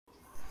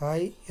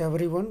Hi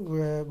everyone,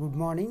 good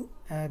morning.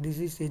 This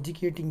is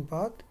Educating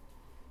Path.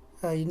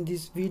 In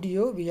this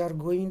video, we are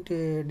going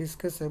to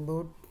discuss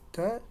about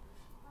the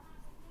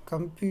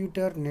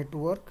computer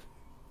network.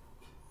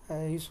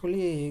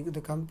 Usually,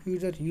 the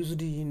computer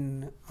used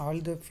in all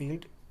the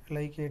field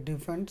like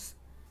defense,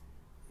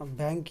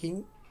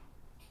 banking.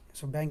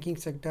 So, banking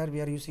sector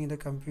we are using the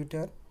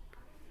computer,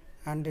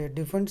 and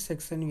defense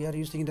section we are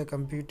using the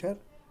computer,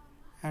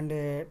 and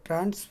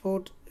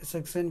transport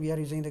section we are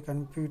using the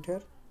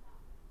computer,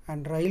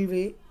 and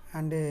railway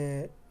and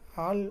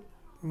all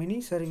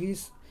many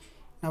service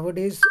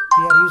nowadays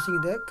we are using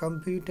the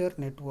computer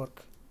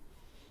network.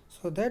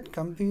 So that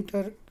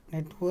computer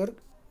network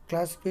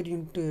classified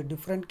into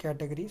different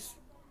categories.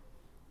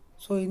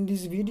 So in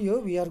this video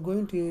we are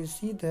going to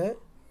see the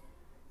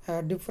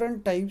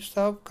different types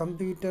of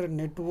computer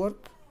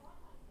network.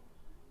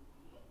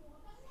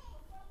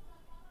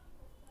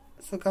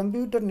 So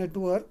computer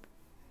network,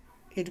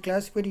 it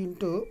classified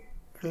into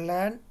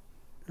LAN,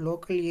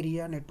 local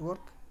area network,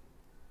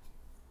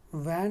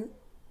 WAN,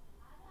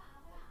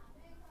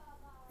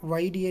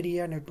 wide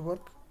area network,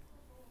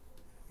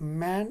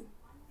 MAN,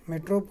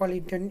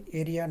 metropolitan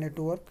area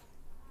network,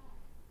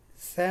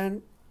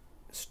 SAN,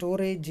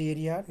 storage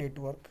area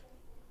network,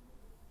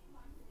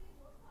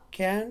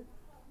 CAN,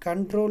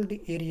 controlled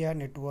area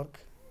network,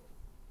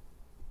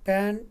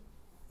 PAN,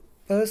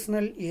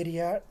 personal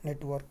area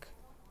network,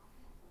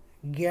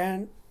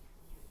 GAN,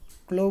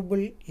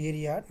 global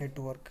area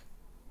network,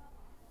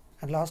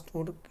 and last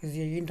word is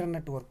the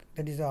internet network,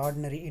 that is the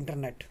ordinary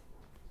internet.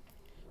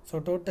 So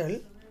total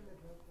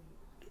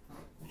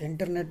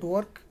internet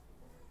network,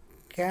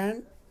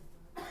 CAN,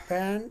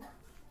 PAN,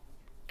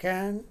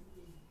 CAN,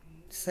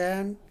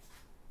 SAN,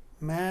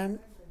 MAN,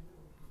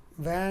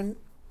 WAN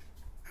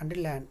and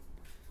LAN.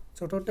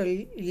 So total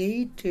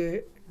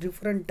 8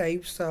 different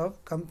types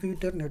of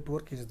computer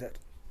network is there.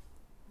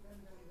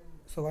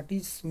 So what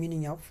is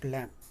meaning of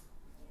LAN?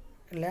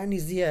 LAN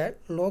is a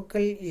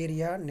local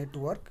area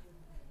network.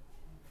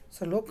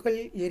 So local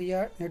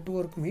area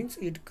network means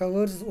it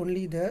covers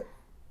only the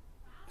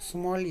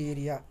small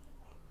area.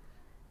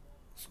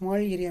 Small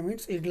area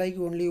means it like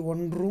only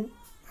one room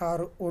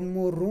or one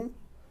more room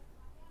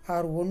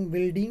or one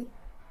building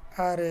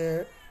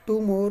or two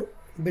more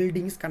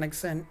buildings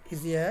connection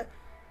is a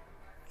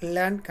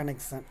LAN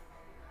connection.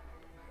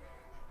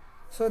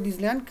 So this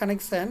LAN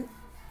connection,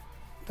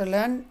 the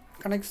LAN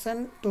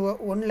connection to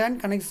one LAN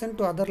connection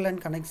to other LAN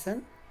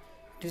connection,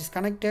 it is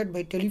connected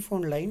by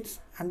telephone lines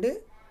and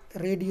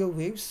radio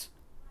waves,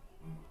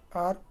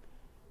 or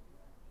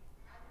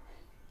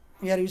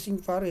we are using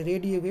for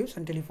radio waves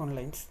and telephone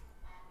lines.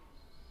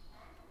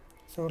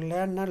 So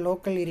LAN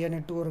local area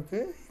network,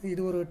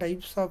 இது ஒரு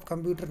types of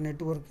computer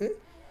network.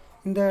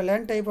 இந்த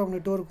LAN type of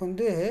network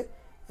வந்து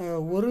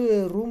ஒரு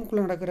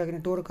ரூமுக்குள்ளே நடக்கிற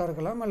நெட்வொர்க்காக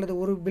இருக்கலாம், அல்லது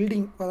ஒரு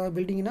பில்டிங், அதாவது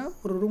பில்டிங்னா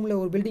ஒரு ரூமில்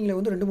ஒரு பில்டிங்கில்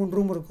வந்து 2-3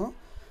 ரூம் இருக்கும்,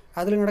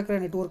 அதில்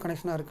நடக்கிற நெட்வொர்க்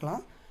கனெக்ஷனாக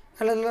இருக்கலாம்,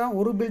 அல்லதுலாம்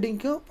ஒரு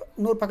பில்டிங்க்கும்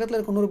இன்னொரு பக்கத்தில்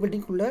இருக்க இன்னொரு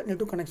பில்டிங்குள்ளே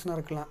நெட்வொர்க் கனெக்ஷனாக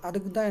இருக்கலாம்.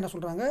 அதுக்கு தான் என்ன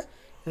சொல்கிறாங்க,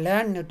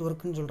 LAN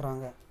நெட்வொர்க்குன்னு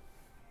சொல்கிறாங்க.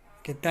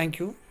 Okay,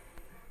 thank you.